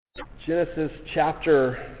Genesis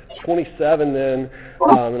chapter 27 then.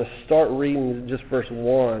 I'm going to start reading just verse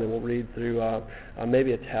 1, and we'll read through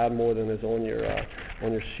maybe a tad more than is on your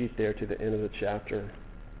sheet there to the end of the chapter.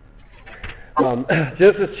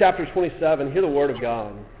 Genesis chapter 27, hear the word of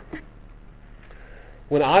God.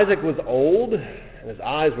 When Isaac was old, and his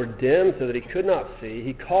eyes were dim so that he could not see,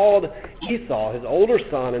 he called Esau, his older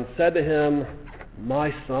son, and said to him,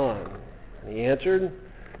 "My son." And he answered,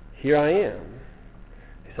 "Here I am."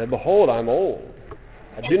 He said, "Behold, I am old.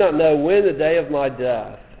 I do not know the day of my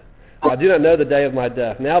death.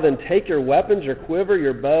 Now then, take your weapons, your quiver,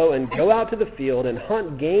 your bow, and go out to the field and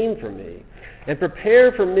hunt game for me, and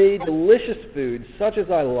prepare for me delicious food such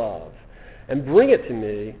as I love, and bring it to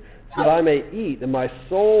me, so that I may eat, and my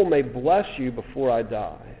soul may bless you before I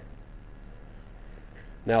die."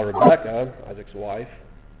 Now Rebekah, Isaac's wife,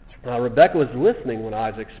 Rebekah was listening when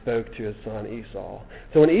Isaac spoke to his son Esau.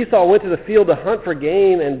 So when Esau went to the field to hunt for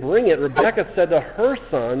game and bring it, Rebekah said to her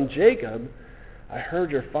son Jacob, "I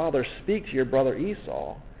heard your father speak to your brother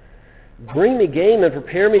Esau. Bring me game and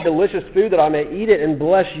prepare me delicious food that I may eat it and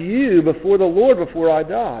bless you before the Lord before I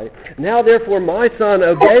die. Now therefore, my son,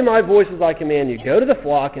 obey my voice as I command you. Go to the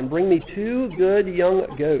flock and bring me 2 good young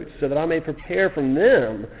goats, so that I may prepare from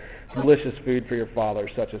them delicious food for your father,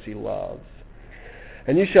 such as he loves.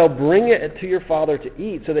 And you shall bring it to your father to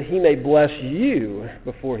eat, so that he may bless you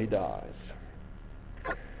before he dies."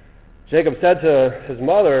 Jacob said to his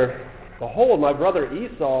mother, "Behold, my brother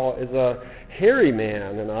Esau is a hairy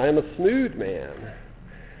man, and I am a smooth man.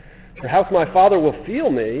 Perhaps my father will feel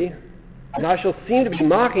me, and I shall seem to be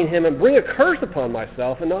mocking him and bring a curse upon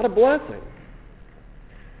myself and not a blessing."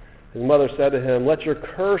 His mother said to him, "Let your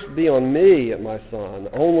curse be on me, my son.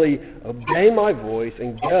 Only obey my voice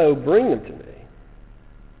and go bring them to me."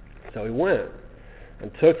 So he went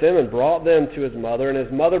and took them and brought them to his mother, and his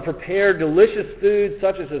mother prepared delicious food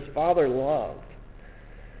such as his father loved.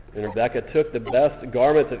 And Rebekah took the best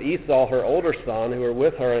garments of Esau, her older son, who were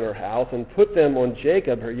with her in her house, and put them on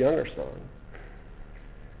Jacob, her younger son.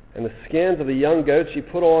 And the skins of the young goats she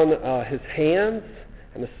put on his hands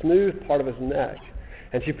and the smooth part of his neck.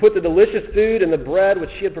 And she put the delicious food and the bread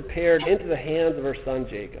which she had prepared into the hands of her son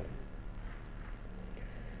Jacob.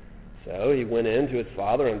 So he went in to his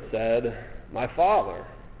father and said, "My father."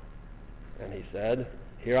 And he said,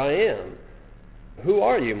 "Here I am. Who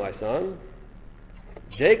are you, my son?"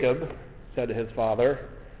 Jacob said to his father,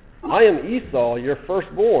 "I am Esau, your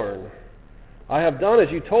firstborn. I have done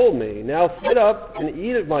as you told me. Now sit up and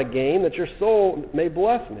eat of my game, that your soul may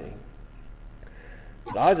bless me."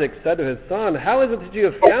 But Isaac said to his son, "How is it that you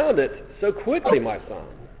have found it so quickly, my son?"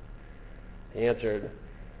 He answered,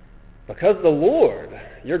 "Because the Lord,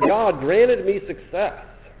 your God, granted me success."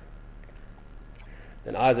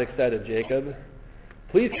 Then Isaac said to Jacob,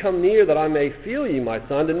 "Please come near that I may feel you, my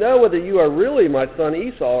son, to know whether you are really my son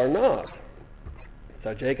Esau or not."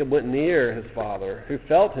 So Jacob went near his father, who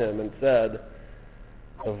felt him, and said,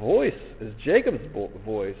 "The voice is Jacob's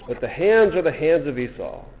voice, but the hands are the hands of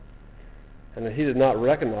Esau." And he did not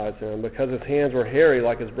recognize him, because his hands were hairy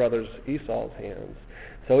like his brother Esau's hands.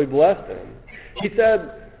 So he blessed him. He said,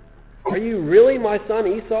 "Are you really my son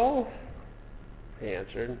Esau?" He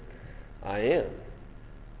answered, "I am."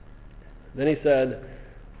 Then he said,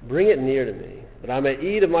 "Bring it near to me, that I may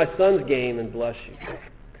eat of my son's game and bless you."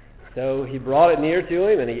 So he brought it near to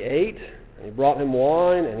him, and he ate, and he brought him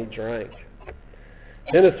wine, and he drank.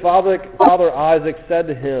 Then his father Isaac said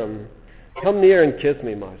to him, "Come near and kiss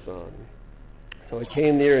me, my son." So he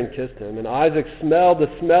came near and kissed him, and Isaac smelled the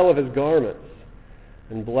smell of his garments,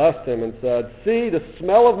 and blessed him, and said, "See, the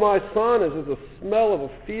smell of my son is as the smell of a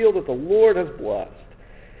field that the Lord has blessed.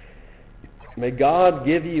 May God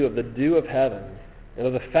give you of the dew of heaven, and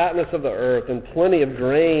of the fatness of the earth, and plenty of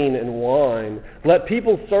grain and wine. Let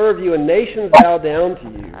people serve you, and nations bow down to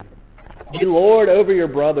you. Be Lord over your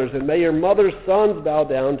brothers, and may your mother's sons bow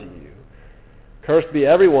down to you. Cursed be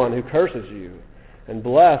everyone who curses you, and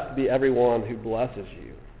blessed be everyone who blesses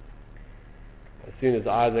you." As soon as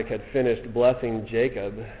Isaac had finished blessing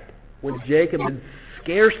Jacob, when Jacob had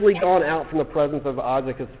scarcely gone out from the presence of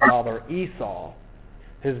Isaac his father, Esau,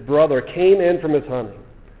 his brother, came in from his hunting.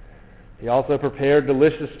 He also prepared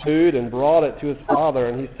delicious food and brought it to his father.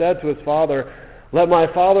 And he said to his father, "Let my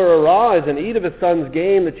father arise and eat of his son's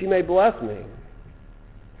game, that you may bless me."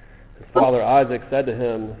 His father Isaac said to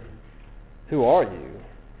him, "Who are you?"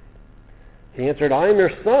 He answered, "I am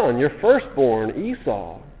your son, your firstborn,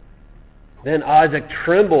 Esau." Then Isaac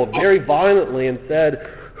trembled very violently and said,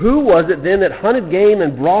 "Who was it then that hunted game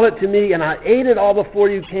and brought it to me, and I ate it all before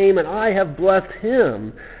you came, and I have blessed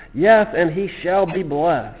him? Yes, and he shall be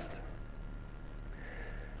blessed."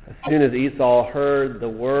 As soon as Esau heard the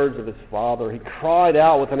words of his father, he cried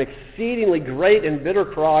out with an exceedingly great and bitter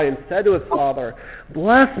cry and said to his father,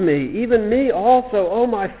 "Bless me, even me also, O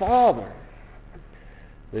my father."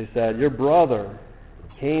 They said, "Your brother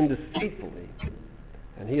came deceitfully,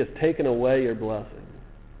 and he has taken away your blessing."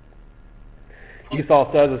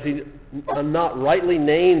 Esau says, "Is he not rightly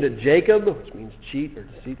named Jacob," which means cheat or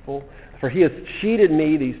deceitful, "for he has cheated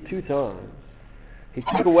me these 2 times. He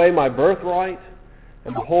took away my birthright,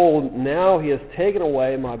 and behold, now he has taken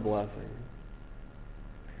away my blessing."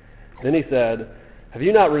 Then he said, "Have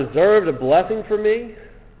you not reserved a blessing for me?"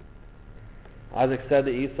 Isaac said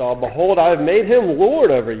to Esau, "Behold, I have made him lord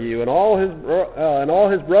over you, and all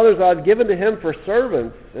his brothers I have given to him for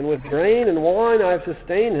servants, and with grain and wine I have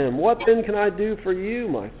sustained him. What then can I do for you,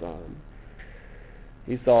 my son?"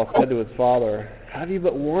 Esau said to his father, "Have you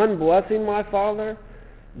but one blessing, my father?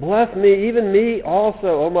 Bless me, even me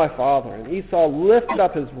also, O my father." And Esau lifted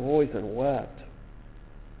up his voice and wept.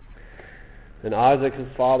 And Isaac his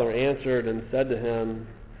father answered and said to him,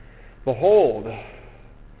 "Behold,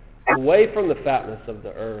 away from the fatness of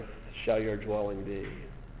the earth shall your dwelling be,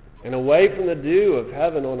 and away from the dew of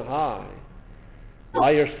heaven on high.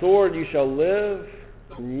 By your sword you shall live,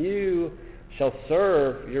 and you shall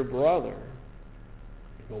serve your brother.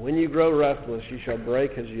 But when you grow restless, you shall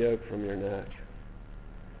break his yoke from your neck."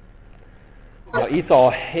 Now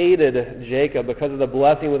Esau hated Jacob because of the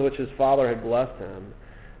blessing with which his father had blessed him.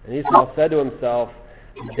 And Esau said to himself,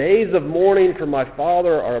 "The days of mourning for my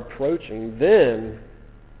father are approaching. Then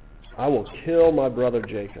I will kill my brother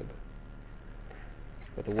Jacob."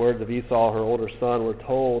 But the words of Esau, her older son, were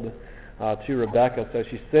told to Rebekah. So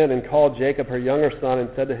she sent and called Jacob, her younger son, and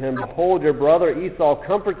said to him, "Behold, your brother Esau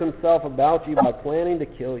comforts himself about you by planning to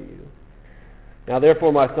kill you. Now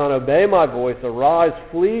therefore, my son, obey my voice. Arise,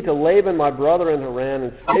 flee to Laban my brother in Haran,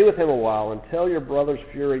 and stay with him a while until your brother's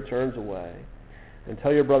fury turns away,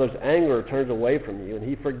 until your brother's anger turns away from you, and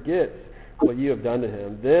he forgets what you have done to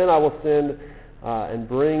him. Then I will send and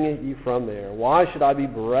bring you from there. Why should I be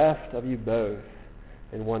bereft of you both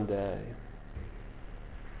in one day?"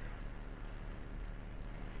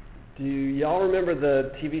 Do y'all remember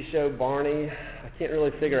the TV show Barney? I can't really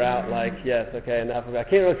figure out, yes, okay, enough of it. I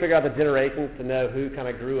can't really figure out the generations to know who kind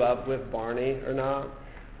of grew up with Barney or not.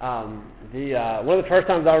 One of the first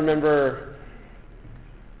times I remember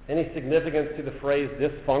any significance to the phrase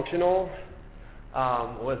dysfunctional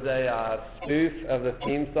was a spoof of the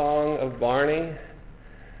theme song of Barney.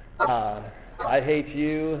 "I hate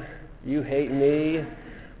you, you hate me,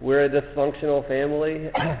 we're a dysfunctional family."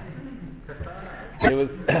 It was,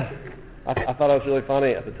 I thought it was really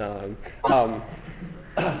funny at the time.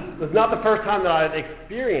 It was not the first time that I had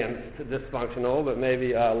experienced dysfunctional, but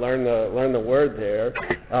maybe learned the word there.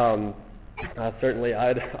 Certainly,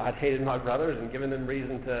 I'd hated my brothers and given them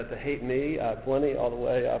reason to hate me plenty all the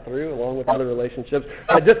way through, along with other relationships.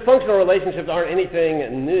 Dysfunctional relationships aren't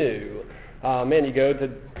anything new. You go to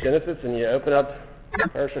Genesis and you open up the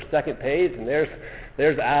first or second page, and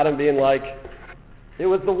there's Adam being like, "It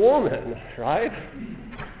was the woman, right?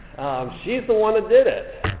 She's the one that did it."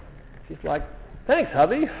 She's like, "Thanks,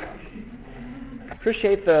 hubby.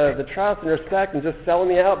 Appreciate the trust and respect and just selling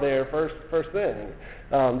me out there first thing."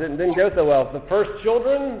 Didn't go so well. The first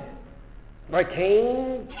children, right?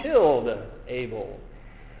 Cain killed Abel.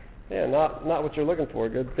 Yeah, not what you're looking for.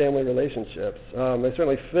 Good family relationships. They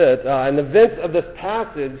certainly fit. And the events of this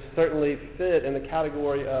passage certainly fit in the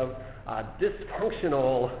category of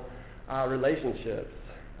dysfunctional relationships,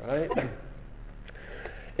 right?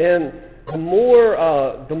 And the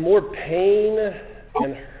more pain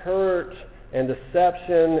and hurt and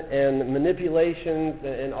deception and manipulations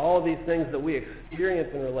and all of these things that we experience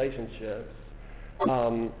in relationships,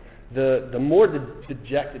 the more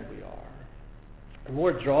dejected we are. The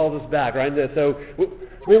more it draws us back, right? So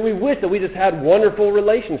we wish that we just had wonderful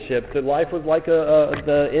relationships, that life was like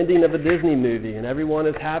the ending of a Disney movie, and everyone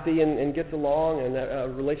is happy and gets along, and that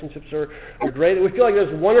relationships are great. We feel like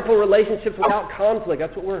there's wonderful relationships without conflict.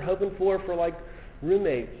 That's what we're hoping for like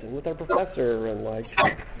roommates and with our professor and like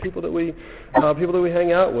people that we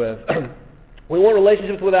hang out with. We want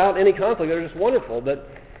relationships without any conflict. They're just wonderful. But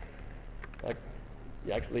like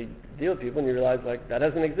you actually deal with people and you realize like that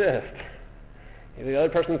doesn't exist. If the other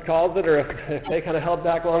person's caused it, or if they kind of held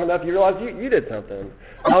back long enough, you realize you did something.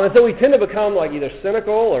 And so we tend to become like either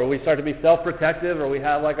cynical, or we start to be self-protective, or we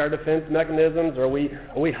have like our defense mechanisms, or we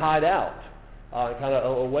hide out, kind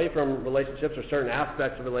of away from relationships or certain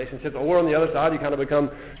aspects of relationships. Or on the other side, you kind of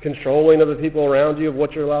become controlling of the people around you, of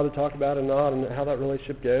what you're allowed to talk about and not, and how that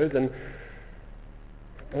relationship goes. And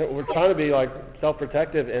we're trying to be like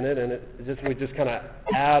self-protective in it, and we just kind of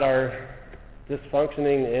add our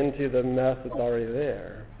dysfunctioning into the mess that's already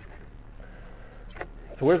there.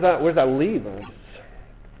 So where's that leave us?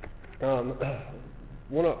 I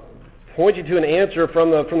want to point you to an answer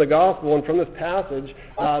from the gospel and from this passage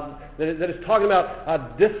that is talking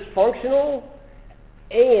about dysfunctional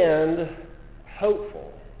and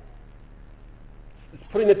hopeful. It's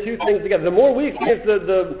putting the two things together. The more we experience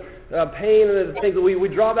the pain and the things that we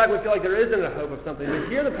draw back, we feel like there isn't a hope of something. But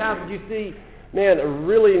here in the passage you see, man,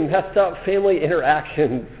 really messed up family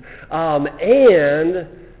interactions, and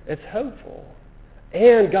it's hopeful.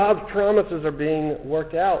 And God's promises are being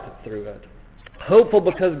worked out through it. Hopeful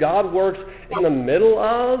because God works in the middle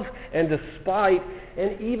of and despite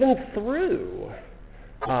and even through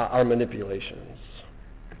our manipulations.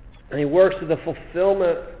 And He works to the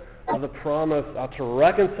fulfillment of the promise to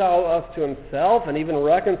reconcile us to Himself and even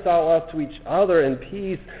reconcile us to each other in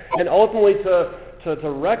peace, and ultimately to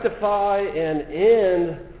rectify and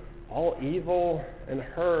end all evil and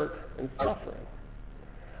hurt and suffering.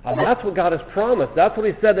 That's what God has promised. That's what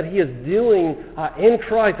He said that He is doing in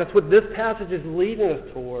Christ. That's what this passage is leading us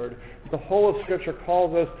toward. The whole of Scripture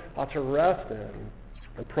calls us to rest in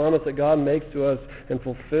the promise that God makes to us and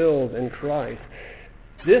fulfills in Christ.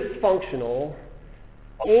 Dysfunctional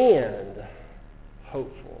and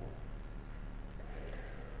hopeful.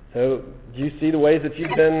 So, do you see the ways that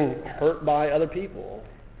you've been hurt by other people?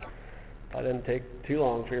 It didn't take too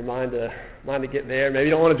long for your mind to get there. Maybe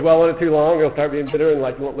you don't want to dwell on it too long. You'll start being bitter and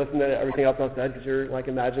you won't listen to everything else I've said because you're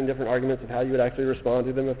imagining different arguments of how you would actually respond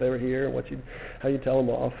to them if they were here and how you tell them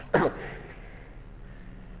off.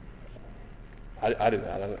 I do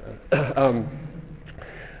that. I don't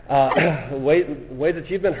know. Ways that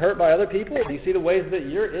you've been hurt by other people. Do you see the ways that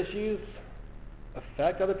your issues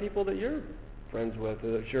affect other people that you're friends with,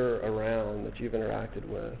 or that you're around, that you've interacted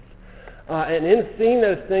with? And in seeing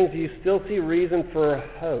those things, you still see reason for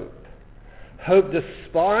hope. Hope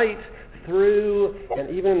despite, through, and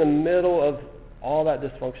even in the middle of all that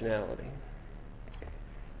dysfunctionality.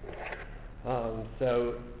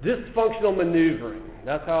 So, dysfunctional maneuvering.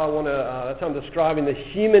 That's how I'm describing the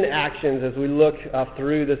human actions as we look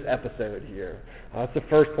through this episode here. That's the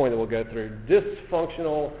first point that we'll go through.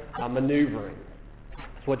 Dysfunctional maneuvering.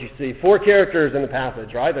 That's what you see. 4 characters in the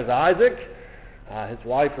passage, right? There's Isaac, his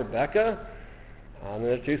wife Rebekah, and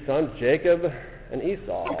their 2 sons, Jacob and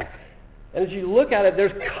Esau. And as you look at it,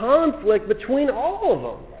 there's conflict between all of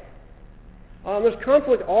them. There's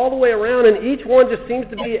conflict all the way around, and each one just seems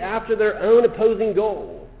to be after their own opposing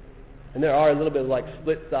goal. And there are a little bit like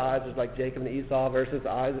split sides, just like Jacob and Esau versus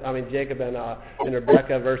Jacob and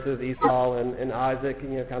Rebekah versus Esau and Isaac,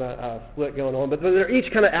 kind of split going on. But they're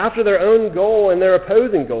each kind of after their own goal and their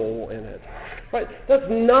opposing goal in it. Right? That's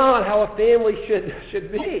not how a family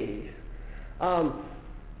should be.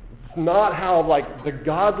 It's not how the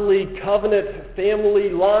godly covenant family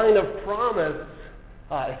line of promise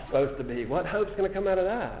is supposed to be. What hope's going to come out of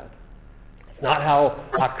that? It's not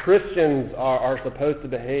how Christians are supposed to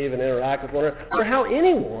behave and interact with one another, or how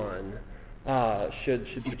anyone should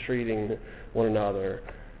be treating one another.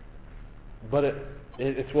 But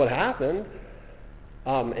it's what happened,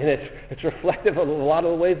 and it's reflective of a lot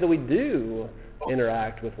of the ways that we do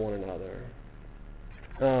interact with one another.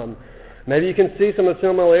 Maybe you can see some of the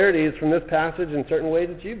similarities from this passage in certain ways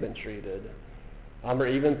that you've been treated, or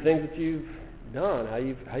even things that you've done, how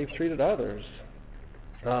you've treated others.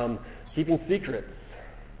 Keeping secrets,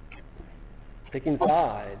 picking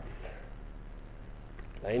sides,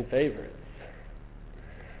 playing favorites.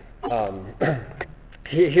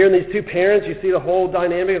 Here in these 2 parents, you see the whole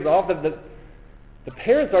dynamic is off. The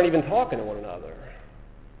parents aren't even talking to one another.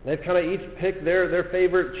 They've kind of each picked their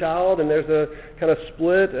favorite child, and there's a kind of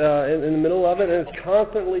split in the middle of it, and it's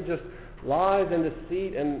constantly just lies and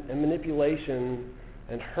deceit and manipulation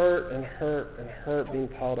and hurt being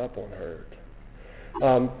piled up on hurt.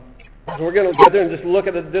 So we're going to go there and just look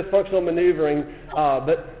at the dysfunctional maneuvering,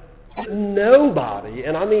 but nobody,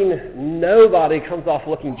 and I mean nobody, comes off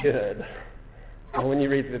looking good when you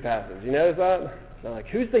read through the passage. You notice that? It's not like,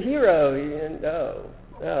 who's the hero? No.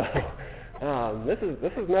 This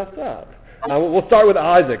is messed up. We'll start with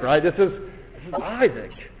Isaac, right? This is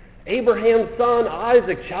Isaac, Abraham's son,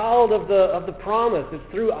 Isaac, child of the promise. It's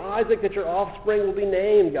through Isaac that your offspring will be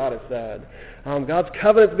named, God has said. God's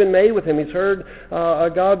covenant's been made with him. He's heard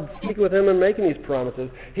God speak with him and making these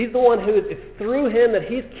promises. He's the one it's through him that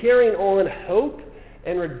he's carrying on hope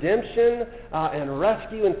and redemption and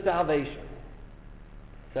rescue and salvation.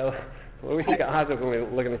 So, what do we think of Isaac when we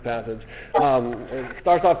look at this passage? It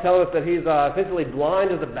starts off telling us that he's essentially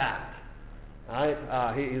blind as a bat. Right?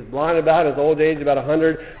 He's blind about his old age, about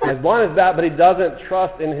 100. He's blind as a bat, but he doesn't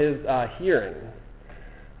trust in his hearing.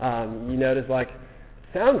 You notice,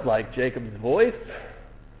 sounds like Jacob's voice,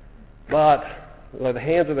 but the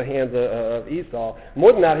hands are the hands of Esau.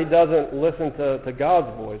 More than that, he doesn't listen to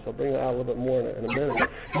God's voice. I'll bring that out a little bit more in a minute.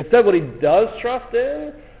 Instead, what he does trust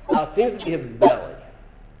in seems to be his belly.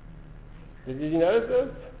 Did you notice this?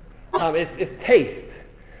 It's taste.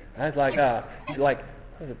 It's like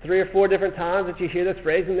 3 or 4 different times that you hear this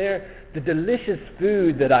phrase in there. The delicious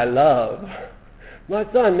food that I love. My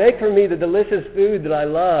son, make for me the delicious food that I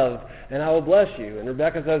love, and I will bless you. And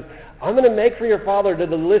Rebekah says, I'm going to make for your father the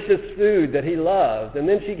delicious food that he loves. And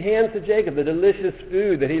then she hands to Jacob the delicious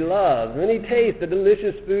food that he loves. And then he tastes the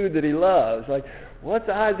delicious food that he loves. What's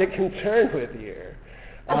Isaac concerned with here?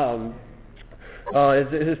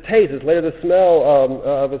 His taste is later the smell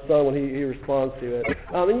of his son when he responds to it.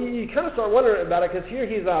 And you kind of start wondering about it, because here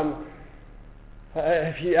he's,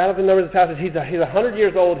 if you add up the numbers of the passage, he's 100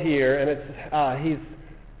 years old here, and he's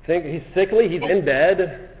sickly, he's in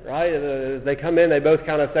bed, right? As they come in, they both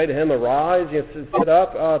kind of say to him, arise, sit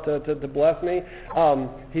up to bless me.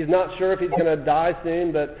 He's not sure if he's going to die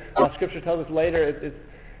soon, but Scripture tells us later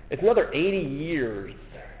it's another 80 years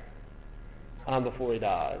before he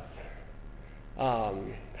dies.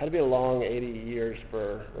 Had to be a long 80 years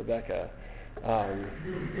for Rebekah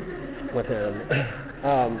with him.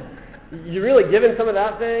 You really given some of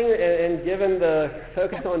that thing, and given the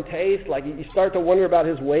focus on taste, you start to wonder about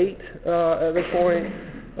his weight at this point.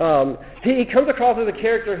 He comes across as a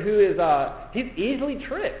character who is he's easily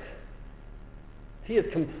tricked. He is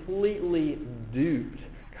completely duped.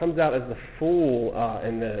 Comes out as the fool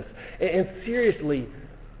in this. And seriously,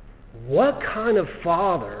 what kind of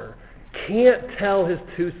father can't tell his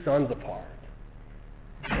 2 sons apart?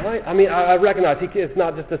 Right? I mean, I recognize it's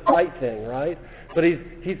not just a sight thing, right? But he's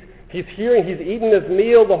eating this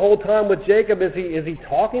meal the whole time with Jacob. Is he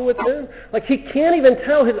talking with him? He can't even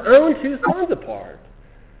tell his own 2 sons apart.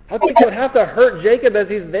 I think it would have to hurt Jacob as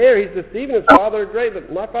he's there. He's deceiving his father. Great,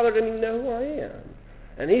 but my father didn't even know who I am.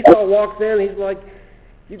 And Esau walks in, and he's like,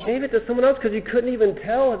 you gave it to someone else because you couldn't even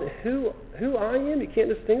tell who I am? You can't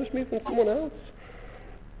distinguish me from someone else?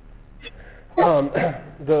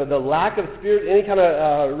 The lack of any kind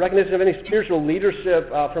of recognition of any spiritual leadership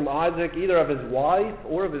from Isaac, either of his wife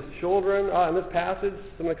or of his children in this passage,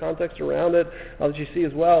 some of the context around it that you see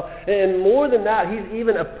as well. And more than that, he's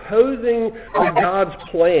even opposing God's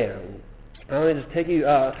plan. I'm going to just take you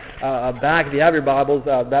back, if you have your Bibles,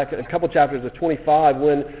 back a couple chapters of 25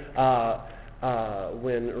 when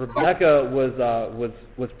Rebekah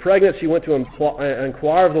was pregnant. She went to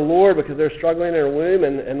inquire of the Lord because they're struggling in her womb,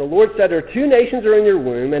 and the Lord said to her, 2 nations are in your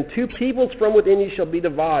womb, and 2 peoples from within you shall be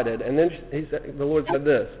divided. And then the Lord said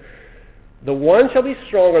this, the one shall be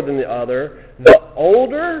stronger than the other, the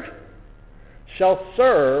older shall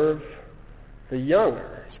serve the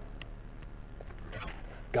younger.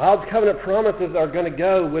 God's covenant promises are going to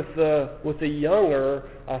go with the younger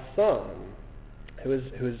son, who is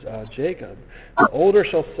Jacob. The older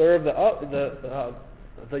shall serve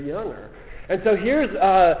the younger. And so here's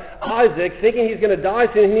Isaac thinking he's going to die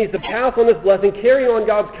soon. He needs to pass on this blessing, carry on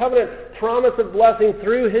God's covenant promise of blessing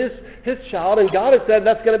through his child. And God has said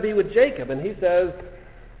that's going to be with Jacob. And he says,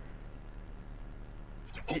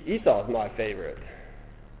 Esau is my favorite.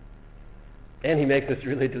 And he makes this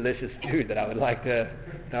really delicious food that I would like to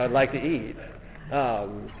eat.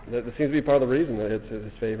 That seems to be part of the reason that it's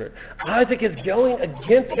his favorite. Isaac is going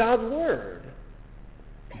against God's word.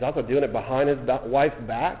 He's also doing it behind his wife's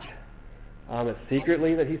back. It's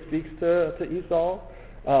secretly that he speaks to Esau.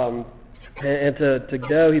 And to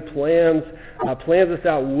go, he plans this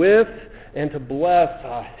out with and to bless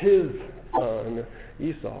his son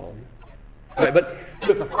Esau. Right, but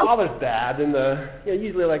if the father's bad, then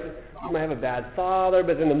usually you might have a bad father,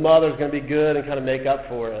 but then the mother's going to be good and kind of make up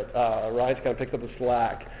for it, right? She kind of picks up the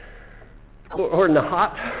slack. Or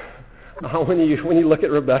not. When you look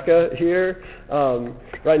at Rebekah here,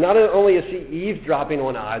 right? Not only is she eavesdropping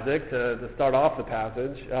on Isaac to start off the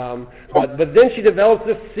passage, but then she develops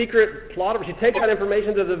this secret plot. She takes that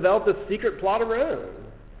information to develop this secret plot of her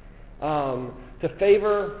own to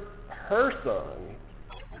favor her son.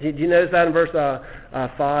 Do you notice that in verse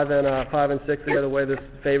 5 and 6 there, the way this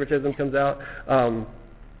favoritism comes out?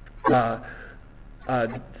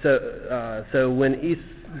 So when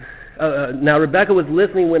now Rebekah was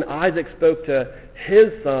listening when Isaac spoke to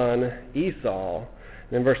his son Esau.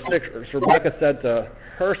 And in verse 6, Rebekah said to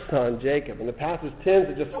her son Jacob. And the passage tends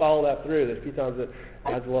to just follow that through. There's a few times it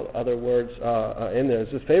adds other words in there.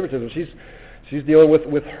 It's just favoritism. She's dealing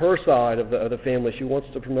with her side of the family. She wants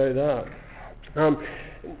to promote that.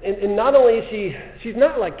 And not only is she's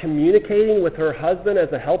not communicating with her husband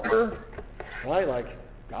as a helper, right?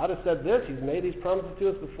 God has said this. He's made these promises to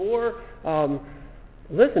us before.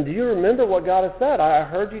 Listen, do you remember what God has said? I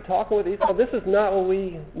heard you talking with Esau. This is not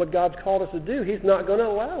what God's called us to do. He's not going to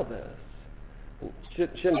allow this. She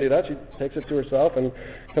shouldn't do that. She takes it to herself and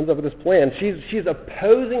comes up with this plan. She's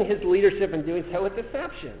opposing his leadership and doing so with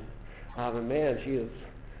deception. But man, she's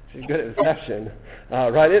good at deception,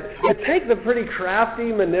 right? It takes a pretty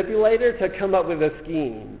crafty manipulator to come up with a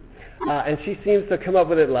scheme, and she seems to come up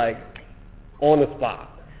with it like on the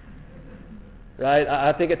spot, right?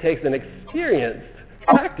 I think it takes an experienced,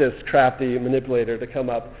 practiced, crafty manipulator to come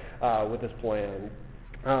up with this plan.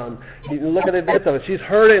 You look at the bits of it. She's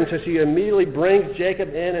heard it, and so she immediately brings Jacob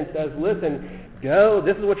in and says, listen, go.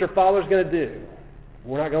 This is what your father's going to do.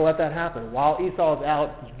 We're not going to let that happen. While Esau's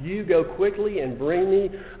out, you go quickly and bring me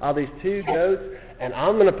these 2 goats, and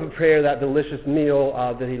I'm going to prepare that delicious meal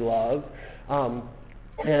that he loves.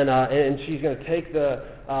 And she's going to take the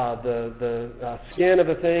skin of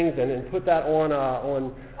the things and put that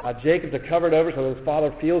on Jacob to cover it over so that his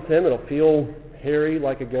father feels him. It'll feel hairy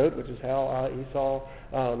like a goat, which is how Esau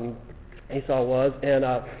was, and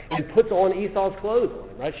puts on Esau's clothes on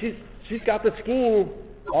him. Right? She's got the scheme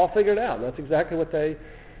all figured out. And that's exactly what they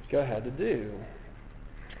go ahead to do.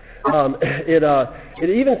 It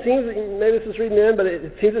even seems, maybe this is reading in, but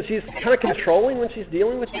it seems that she's kind of controlling when she's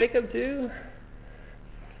dealing with Jacob too.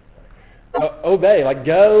 Obey, like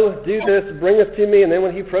go, do this, bring this to me, and then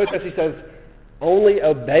when he protests, he says, only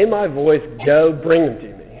obey my voice, go, bring them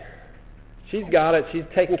to me. She's got it. She's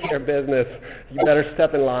taking care of business. You better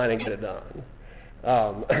step in line and get it done.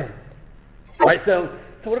 Right, so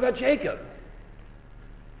what about Jacob?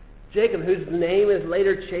 Jacob, whose name is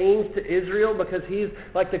later changed to Israel because he's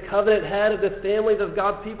like the covenant head of this family of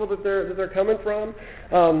God's people that they're coming from.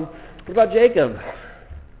 What about Jacob?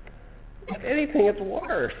 If anything, it's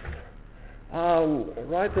worse.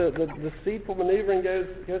 Right, the deceitful maneuvering goes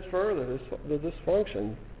further. The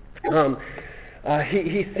dysfunction.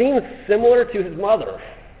 He seems similar to his mother.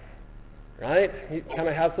 Right, he kind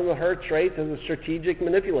of has some of her traits as a strategic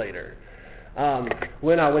manipulator.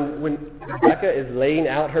 When Rebecca is laying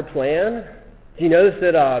out her plan, do you notice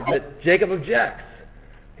that Jacob objects?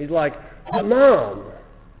 He's like, but Mom.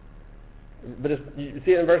 But you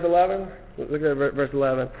see it in verse 11? Look at verse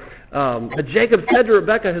 11. But Jacob said to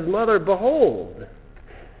Rebekah, his mother, behold.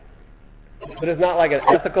 But it's not like an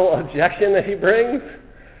ethical objection that he brings.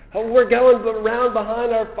 Oh, we're going around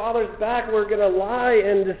behind our father's back. We're going to lie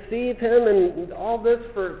and deceive him and all this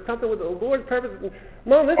for something with the Lord's purpose.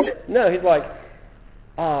 Mom, no, he's like,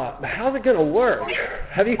 how's it going to work?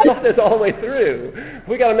 Have you thought this all the way through?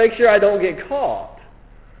 We got to make sure I don't get caught.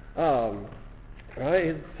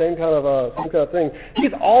 Right? Same kind of thing.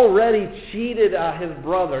 He's already cheated his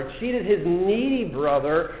brother, cheated his needy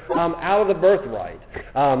brother out of the birthright.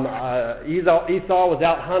 Esau was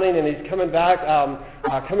out hunting, and he's coming back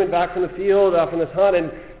from the field from this hunt,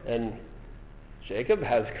 and Jacob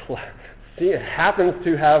happens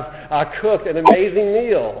to have cooked an amazing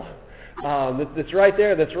meal. That's right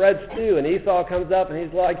there, that's red stew, and Esau comes up and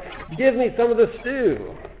he's like, "Give me some of the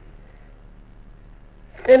stew."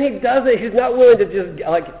 And he does it. He's not willing to just,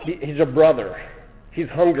 he's a brother. He's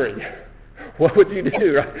hungry. What would you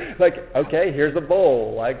do? Right? Like, okay, here's a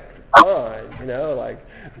bowl. Like, fine.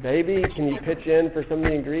 Maybe, can you pitch in for some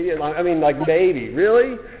of the ingredients? Maybe.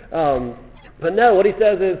 Really? But no, what he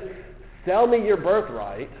says is, sell me your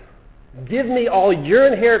birthright. Give me all your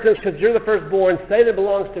inheritance because you're the firstborn. Say that it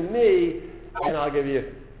belongs to me, and I'll give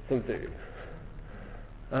you some food.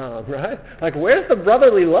 Right? Like, where's the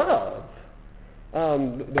brotherly love?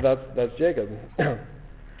 But that's Jacob.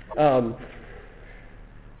 Like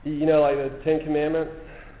the 10 Commandments,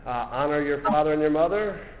 honor your father and your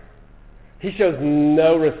mother. He shows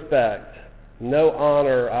no respect, no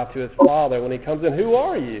honor to his father when he comes in. Who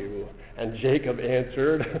are you? And Jacob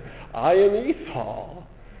answered, I am Esau.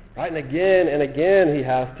 Right, and again he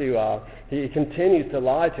has to. He continues to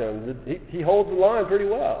lie to him. He holds the line pretty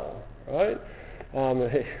well. Right.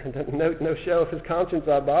 No show of his conscience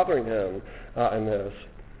bothering him in this.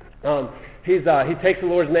 He takes the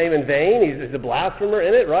Lord's name in vain. He's a blasphemer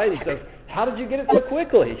in it, right? He says, how did you get it so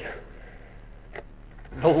quickly?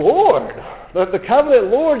 The Lord, the covenant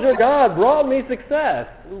Lord your God brought me success.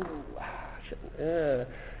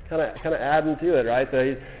 Kind of adding to it, right? So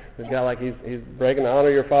he's got he's breaking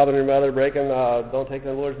honor your father and your mother, breaking don't take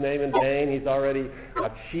the Lord's name in vain. He's already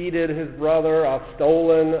cheated his brother,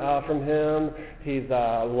 stolen from him. He's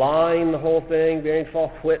lying the whole thing, bearing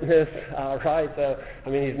false witness, right? So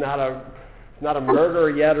he's not a murderer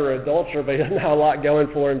yet or adulterer, but he doesn't have a lot going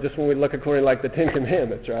for him. Just when we look according to the 10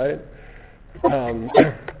 Commandments, right?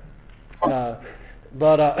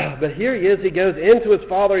 But here he is. He goes into his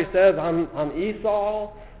father. He says, I'm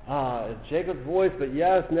Esau. It's Jacob's voice, but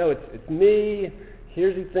yes, no, it's me.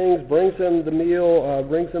 Here's he things, brings him the meal,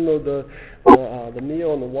 brings him the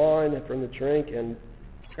meal and the wine from the drink, and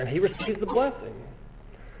he receives the blessing.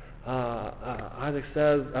 Isaac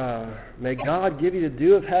says, may God give you the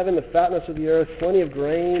dew of heaven, the fatness of the earth, plenty of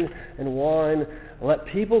grain and wine. Let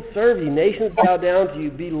people serve you, nations bow down to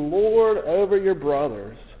you. Be Lord over your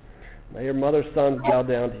brothers. May your mother's sons bow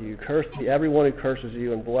down to you. Cursed be everyone who curses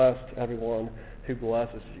you, and blessed everyone who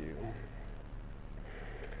blesses you.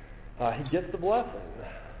 He gets the blessing.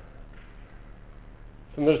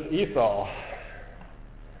 So there's Esau.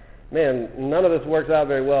 Man, none of this works out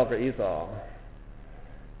very well for Esau.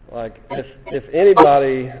 Like, if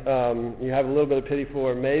anybody you have a little bit of pity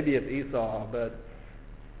for, maybe it's Esau, but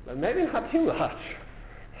maybe not too much.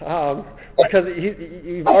 Because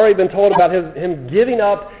you've already been told about him giving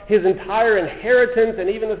up his entire inheritance, and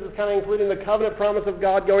even this is kind of including the covenant promise of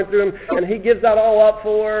God going through him, and he gives that all up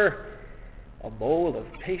for a bowl of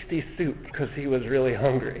tasty soup because he was really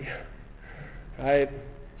hungry. Right?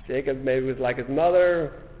 Jacob maybe was like his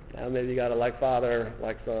mother. Now maybe you got it like father,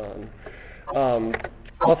 like son.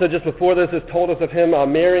 Also, just before this, has told us of him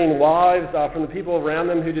marrying wives from the people around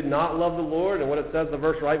him who did not love the Lord. And what it says, the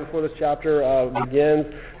verse right before this chapter begins,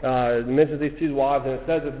 it mentions these two wives, and it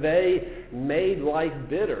says that they made life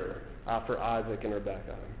bitter for Isaac and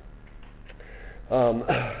Rebekah.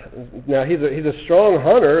 Now, he's a strong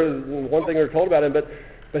hunter. One thing we're told about him, but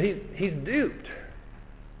he's duped.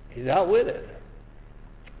 He's outwitted.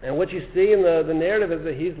 And what you see in the narrative is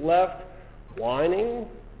that he's left whining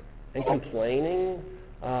and complaining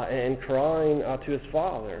and crying to his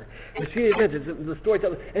father. You see, the story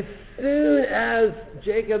tells us, as soon as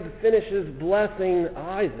Jacob finishes blessing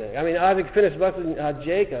Isaac, Isaac finished blessing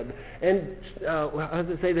Jacob, and how does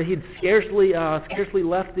it say that he'd scarcely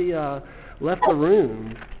left the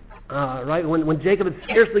room, right? When Jacob had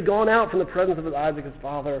scarcely gone out from the presence of Isaac, his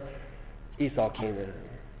father, Esau came in.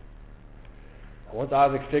 Once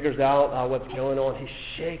Isaac figures out what's going on, he's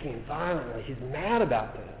shaking violently. He's mad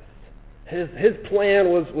about this. His plan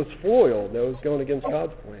was foiled. It was going against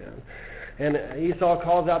God's plan. And Esau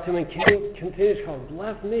calls out to him and continues to call him,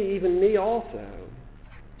 bless me, even me also.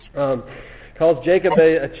 Calls Jacob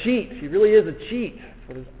a cheat. He really is a cheat. That's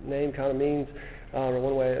what his name kind of means, or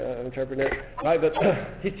one way of interpreting it. Right? But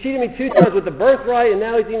he's cheated me 2 times with the birthright, and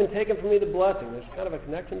now he's even taken from me the blessing. There's kind of a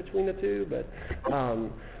connection between the two,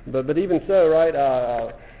 but even so,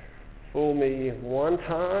 right? Fool me 1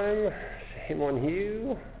 time, shame on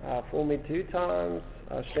you. Fool me 2 times,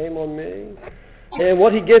 shame on me. And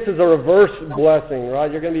what he gets is a reverse blessing,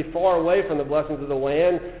 right? You're going to be far away from the blessings of the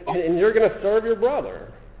land, and you're going to serve your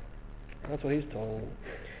brother. That's what he's told.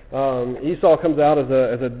 Esau comes out as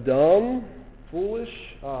a dumb, foolish,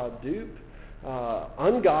 dupe,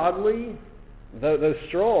 ungodly, though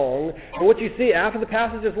strong. And what you see after the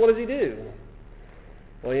passage is, what does he do?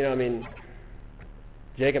 Well,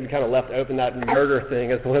 Jacob kind of left open that murder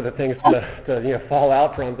thing as one of the things to fall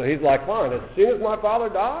out from. So he's like, fine, as soon as my father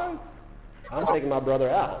dies, I'm taking my brother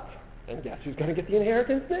out. And guess who's going to get the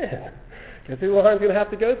inheritance then? Guess who I'm going to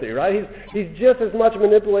have to go through, right? He's just as much a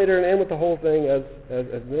manipulator and in with the whole thing as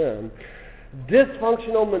them.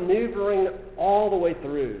 Dysfunctional maneuvering all the way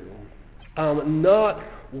through. Not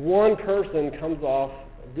one person comes off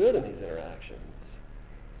good in these interactions.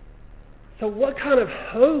 So what kind of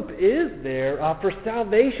hope is there for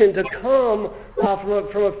salvation to come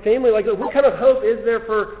from a family like that? What kind of hope is there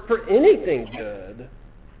for anything good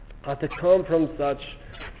to come from such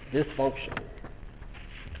dysfunction?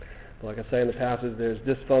 Like I say in the passage, there's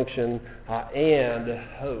dysfunction and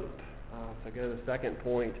hope. So I go to the second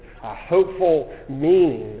point, hopeful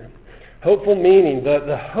meaning. Hopeful meaning.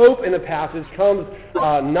 The hope in the passage comes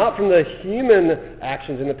not from the human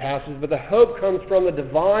actions in the passage, but the hope comes from the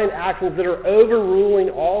divine actions that are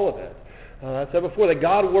overruling all of it. I said before that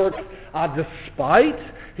God works despite,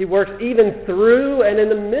 He works even through and in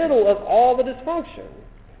the middle of all the dysfunction.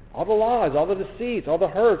 All the lies, all the deceits, all the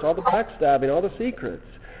hurts, all the backstabbing, all the secrets.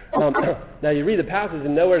 Now you read the passage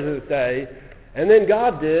and nowhere does it say, and then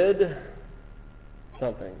God did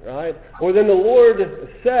something, right? Or then the Lord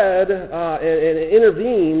said and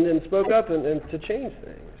intervened and spoke up and to change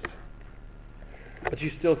things. But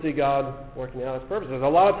you still see God working out His purposes. A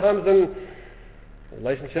lot of times in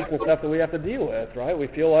relationships and stuff that we have to deal with, right? We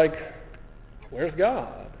feel like, where's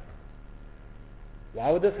God?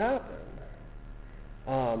 Why would this happen?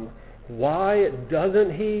 Why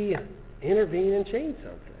doesn't He intervene and change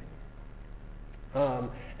something?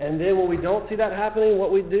 And then when we don't see that happening,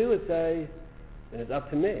 what we do is say, and it's up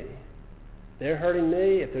to me. they're hurting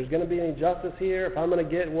me, if there's going to be any justice here, if I'm going to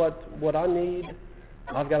get what I need,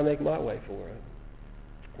 I've got to make my way for it.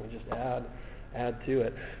 We'll just add to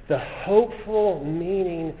it. The hopeful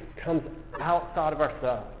meaning comes outside of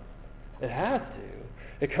ourselves. It has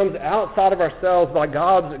to. It comes outside of ourselves by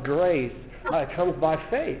God's grace. It comes by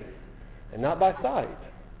faith and not by sight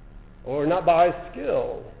or not by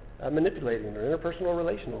skill, manipulating or interpersonal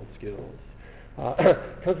relational skills.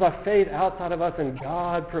 It comes by faith outside of us and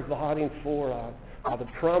God providing for us the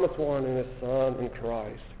promised one in His Son in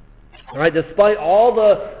Christ. All right, despite all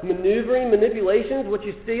the maneuvering, manipulations, what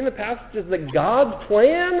you see in the passage is that God's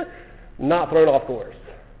plan, not thrown off course.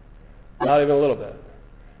 Not even a little bit.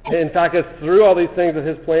 In fact, it's through all these things that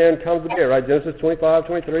His plan comes to bear, right? Genesis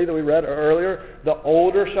 25:23 that we read earlier, the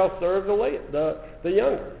older shall serve the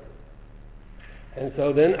younger. And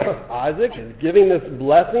so then Isaac is giving this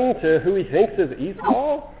blessing to who he thinks is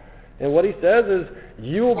Esau. And what he says is,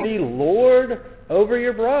 you will be Lord over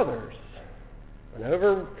your brothers and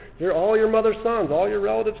over all your mother's sons, all your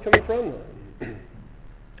relatives coming from them.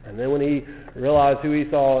 And then when he realized who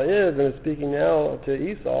Esau is and is speaking now to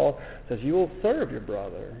Esau, says, you will serve your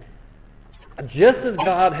brother. Just as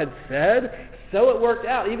God had said, so it worked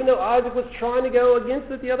out. Even though Isaac was trying to go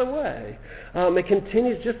against it the other way. It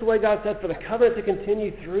continues just the way God said for the covenant to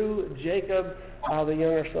continue through Jacob, the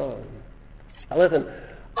younger son. Now listen,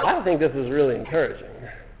 I think this is really encouraging.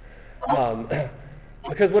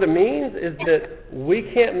 Because what it means is that we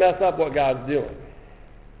can't mess up what God's doing.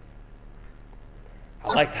 I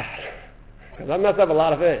like that. Because I mess up a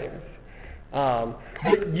lot of things.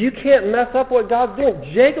 But you can't mess up what God's doing.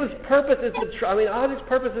 Isaac's purpose is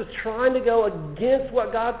trying to go against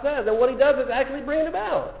what God says. And what he does is actually bring it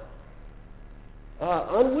about.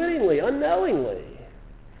 Unwittingly, unknowingly.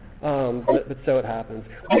 But so it happens.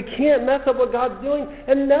 We can't mess up what God's doing,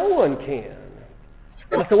 and no one can.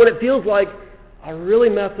 So when it feels like, I really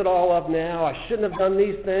messed it all up now, I shouldn't have done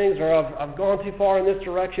these things, or I've gone too far in this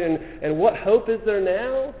direction, and what hope is there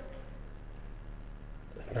now?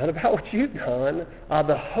 It's not about what you've done.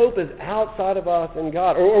 The hope is outside of us and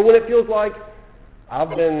God. Or when it feels like I've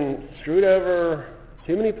been screwed over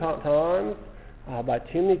too many times by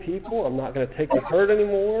too many people, I'm not going to take the hurt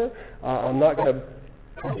anymore, I'm not going to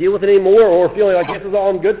deal with it anymore, or feeling like this is all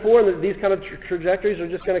I'm good for, and that these kind of trajectories are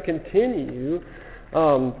just going to continue.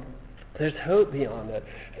 There's hope beyond that.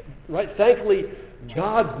 Right? Thankfully,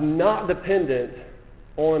 God's not dependent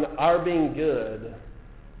on our being good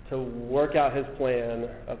to work out His plan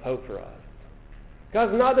of hope for us.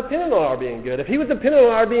 God's not dependent on our being good. If He was dependent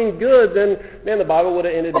on our being good, then, man, the Bible would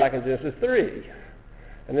have ended back in Genesis 3.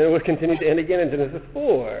 And then it would continue to end again in Genesis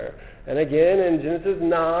 4. And again in Genesis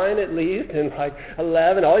 9 at least, and like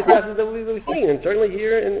 11, all these passages that we've seen, and certainly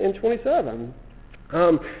here in 27.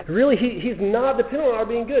 Really, He's not dependent on our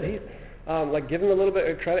being good. He's give Him a little bit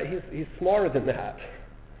of credit. He's smarter than that.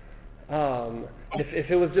 If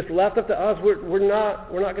it was just left up to us, we're not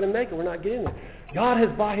going to make it. We're not getting it. God has,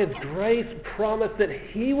 by His grace, promised that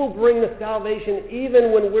He will bring the salvation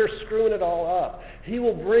even when we're screwing it all up. He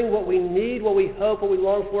will bring what we need, what we hope, what we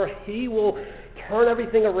long for. He will turn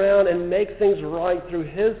everything around and make things right through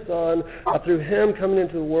His Son, through Him coming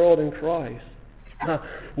into the world in Christ.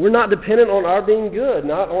 We're not dependent on our being good,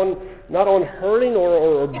 not on hurting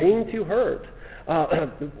or being too hurt.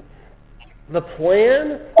 The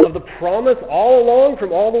plan of the promise all along,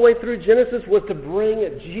 from all the way through Genesis, was to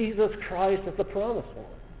bring Jesus Christ as the promised one.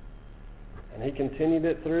 And He continued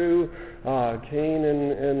it through Cain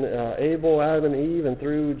and Abel, Adam and Eve, and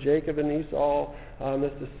through Jacob and Esau,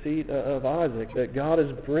 this deceit of Isaac, that God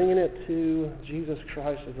is bringing it to Jesus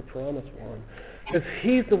Christ as the promised one. Because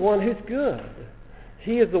He's the one who's good.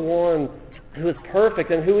 He is the one who is perfect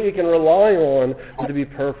and who we can rely on to be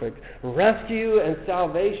perfect. Rescue and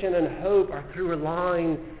salvation and hope are through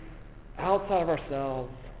relying outside of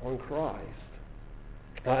ourselves on Christ.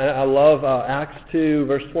 I love Acts 2,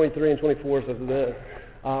 verse 23 and 24 says this.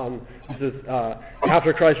 This is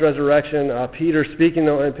after Christ's resurrection, Peter speaking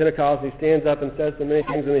in Pentecost, he stands up and says so many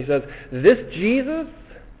things, and he says, this Jesus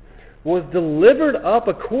was delivered up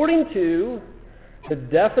according to the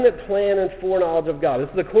definite plan and foreknowledge of God. This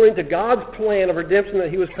is according to God's plan of redemption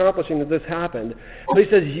that He was accomplishing that this happened. But He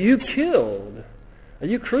says, you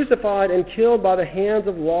crucified and killed by the hands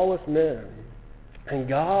of lawless men. And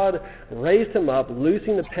God raised Him up,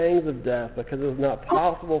 loosing the pangs of death, because it was not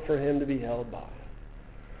possible for Him to be held by it.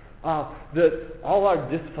 That all our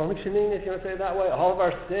dysfunctioning, if you want to say it that way, all of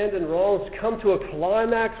our sins and wrongs come to a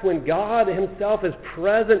climax when God himself is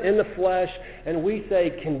present in the flesh, and we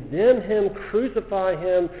say, condemn him, crucify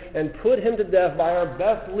him, and put him to death by our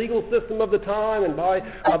best legal system of the time and by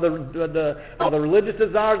the religious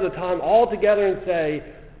desires of the time all together, and say,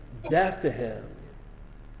 death to him.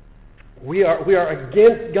 We are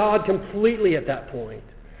against God completely at that point.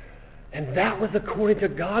 And that was according to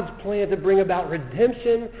God's plan to bring about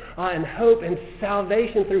redemption and hope and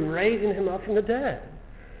salvation through raising him up from the dead.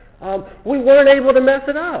 We weren't able to mess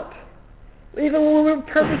it up, even when we were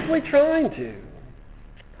purposely trying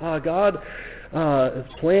to. God's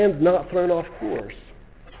plan's not thrown off course.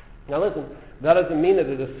 Now listen, that doesn't mean that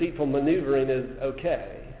the deceitful maneuvering is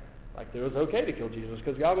okay. Like it was okay to kill Jesus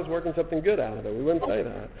because God was working something good out of it. We wouldn't say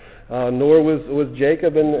that. Nor was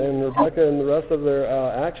Jacob and Rebekah and the rest of their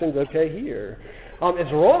actions okay here.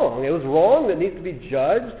 It's wrong. It was wrong that needs to be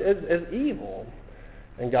judged as evil.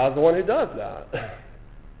 And God's the one who does that.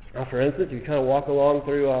 Now, for instance, you kind of walk along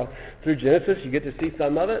through Genesis, you get to see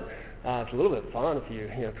some of it. It's a little bit fun if you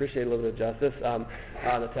appreciate a little bit of justice.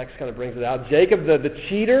 The text kind of brings it out. Jacob, the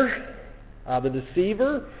cheater, the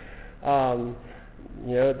deceiver.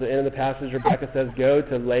 At the end of the passage, Rebekah says, go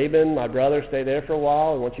to Laban, my brother, stay there for a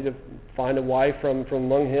while. I want you to find a wife from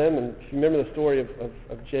among him. And if you remember the story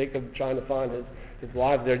of Jacob trying to find his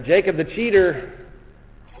wife there, Jacob the cheater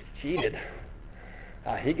cheated.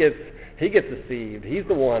 He gets deceived. He's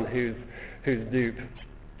the one who's duped.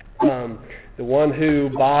 The one who,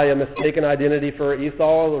 by a mistaken identity for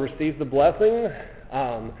Esau, receives the blessing,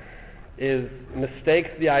 mistakes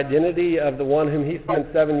the identity of the one whom he spent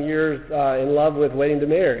 7 years in love with, waiting to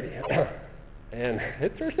marry. And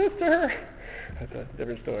it's her sister. That's a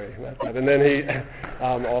different story. And then he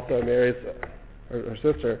also marries her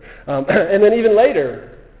sister. And then even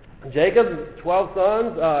later, Jacob, 12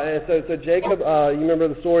 sons. And so Jacob, you remember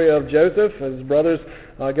the story of Joseph. His brothers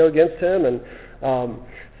go against him and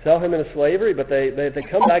sell him into slavery, but they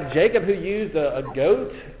come back. Jacob, who used a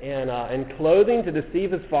goat and clothing to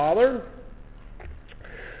deceive his father,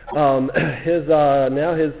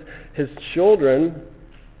 his children,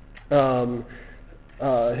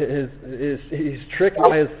 he's tricked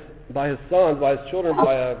by his sons, by his children,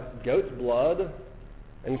 by a goat's blood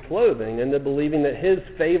and clothing, into believing that his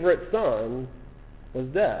favorite son was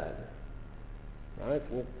dead. Right?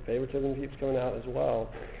 And the favoritism keeps coming out as well.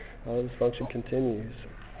 This function continues.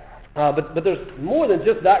 But there's more than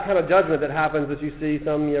just that kind of judgment that happens as you see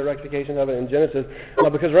some rectification of it in Genesis.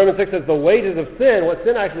 Because Romans 6 says the wages of sin, what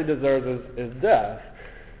sin actually deserves is death.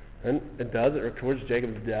 And it does, it records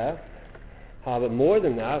Jacob's death. But more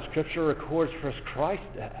than that, Scripture records for us Christ's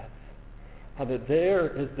death. That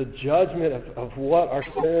there is the judgment of what our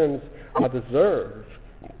sins deserve.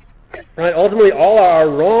 Right? Ultimately, all our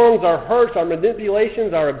wrongs, our hurts, our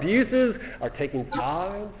manipulations, our abuses, our taking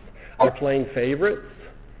sides, our playing favorites,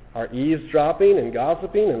 our eavesdropping and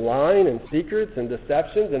gossiping and lying and secrets and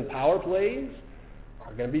deceptions and power plays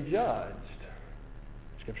are going to be judged.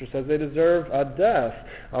 Scripture says they deserve death,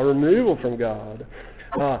 a removal from God.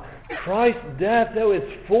 Christ's death, though, is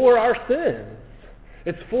for our sins.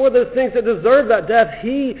 It's for those things that deserve that death.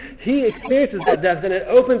 He experiences that death, and it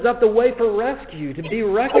opens up the way for rescue, to be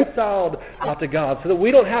reconciled to God, so that we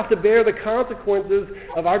don't have to bear the consequences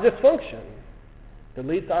of our dysfunction that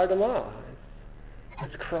leads to our demise. As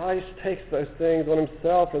Christ takes those things on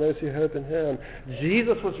himself for those who hope in him.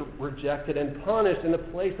 Jesus was rejected and punished in the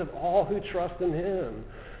place of all who trust in him.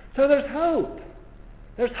 So there's hope.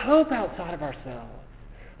 There's hope outside of ourselves.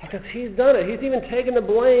 Because he's done it. He's even taken the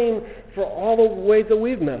blame for all the ways that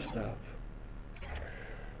we've messed up.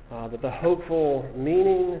 But the hopeful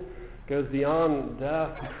meaning goes beyond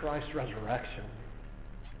death to Christ's resurrection.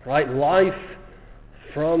 Right? Life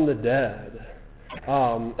from the dead.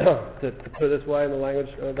 To put it this way in the language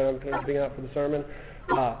that I'm going to bring out for the sermon,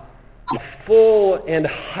 a full and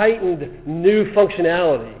heightened new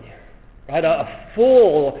functionality. Right? A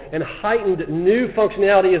full and heightened new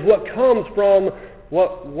functionality is what comes from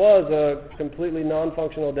what was a completely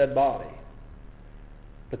non-functional dead body.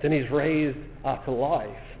 But then he's raised to life.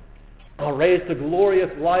 Raised to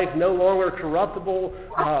glorious life, no longer corruptible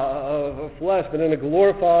of flesh, but in a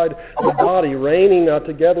glorified body, reigning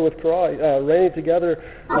together with Christ, reigning together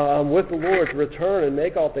with the Lord to return and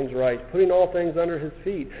make all things right, putting all things under his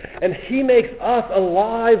feet. And he makes us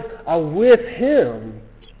alive with him.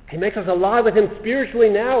 He makes us alive with Him spiritually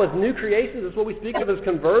now as new creations. That's what we speak of as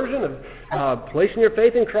conversion, of placing your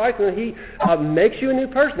faith in Christ, and He makes you a new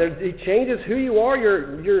person. He changes who you are,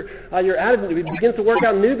 your attitude. He begins to work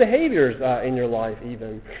out new behaviors in your life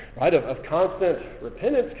even, right? Of constant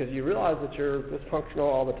repentance because you realize that you're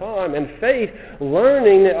dysfunctional all the time, and faith,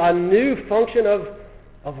 learning a new function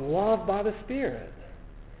of love by the Spirit.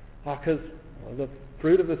 Because the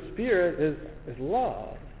fruit of the Spirit is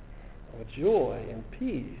love, joy, and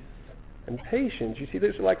peace, and patience. You see,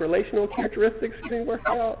 these are like relational characteristics being worked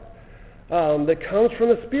out that comes from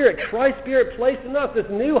the Spirit. Christ's Spirit placed in us, this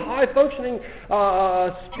new high-functioning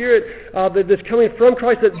Spirit that's coming from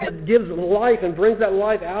Christ that gives life and brings that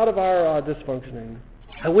life out of our dysfunctioning.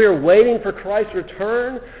 And we are waiting for Christ's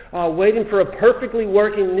return, waiting for a perfectly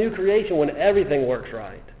working new creation when everything works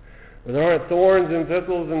right. Where there aren't thorns and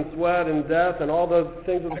thistles and sweat and death and all those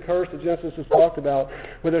things of the curse that Genesis has talked about,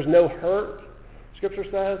 where there's no hurt, Scripture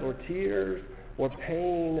says, or tears or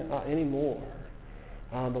pain anymore.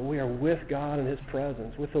 But we are with God in His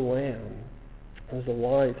presence, with the Lamb. There's the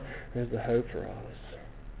light, there's the hope for us.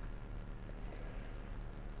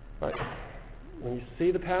 Right. When you see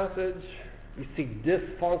the passage, you see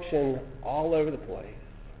dysfunction all over the place.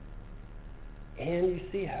 And you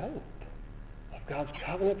see hope. God's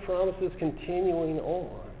covenant promises continuing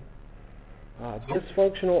on.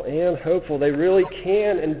 Dysfunctional and hopeful. They really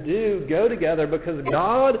can and do go together because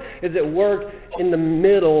God is at work in the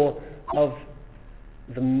middle of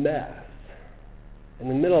the mess. In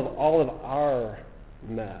the middle of all of our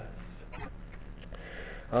mess.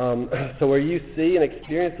 So where you see and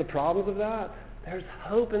experience the problems of that, there's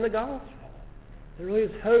hope in the gospel. There really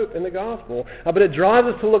is hope in the gospel. But it drives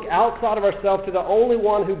us to look outside of ourselves to the only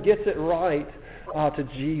one who gets it right, to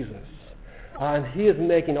Jesus. And He is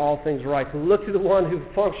making all things right. To look to the one who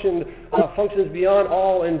functions beyond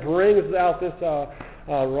all and brings out this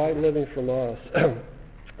right living from us.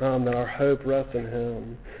 That our hope rests in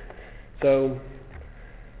Him. So,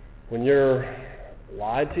 when you're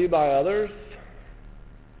lied to by others,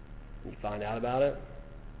 you find out about it,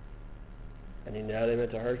 and you know they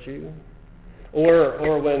meant to hurt you,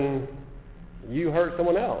 or when you hurt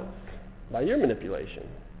someone else by your manipulation,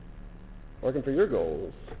 working for your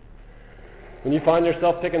goals. When you find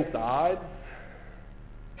yourself picking sides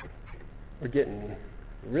or getting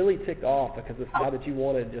really ticked off because the side that you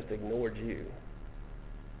wanted just ignored you,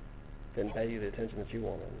 didn't pay you the attention that you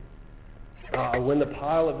wanted. When the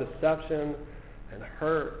pile of deception and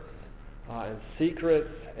hurt and secrets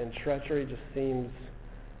and treachery just seems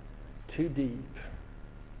too deep,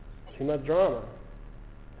 too much drama,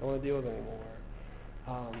 I don't want to deal with it anymore.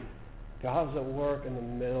 God's at work in the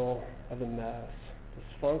middle of the mess.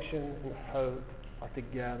 Dysfunction and hope are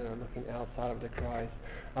together, looking outside of the Christ.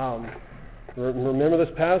 Remember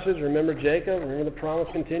this passage. Remember Jacob. Remember the promise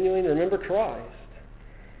continuing. Remember Christ.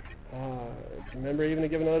 Remember, even to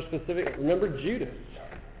give another specific, remember Judas.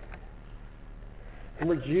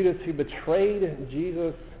 Remember Judas who betrayed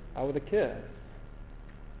Jesus with a kiss.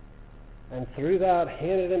 And through that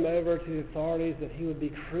handed Him over to the authorities that He would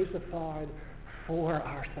be crucified for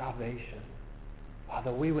our salvation.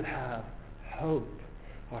 That we would have hope,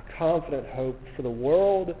 a confident hope for the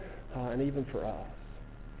world and even for us.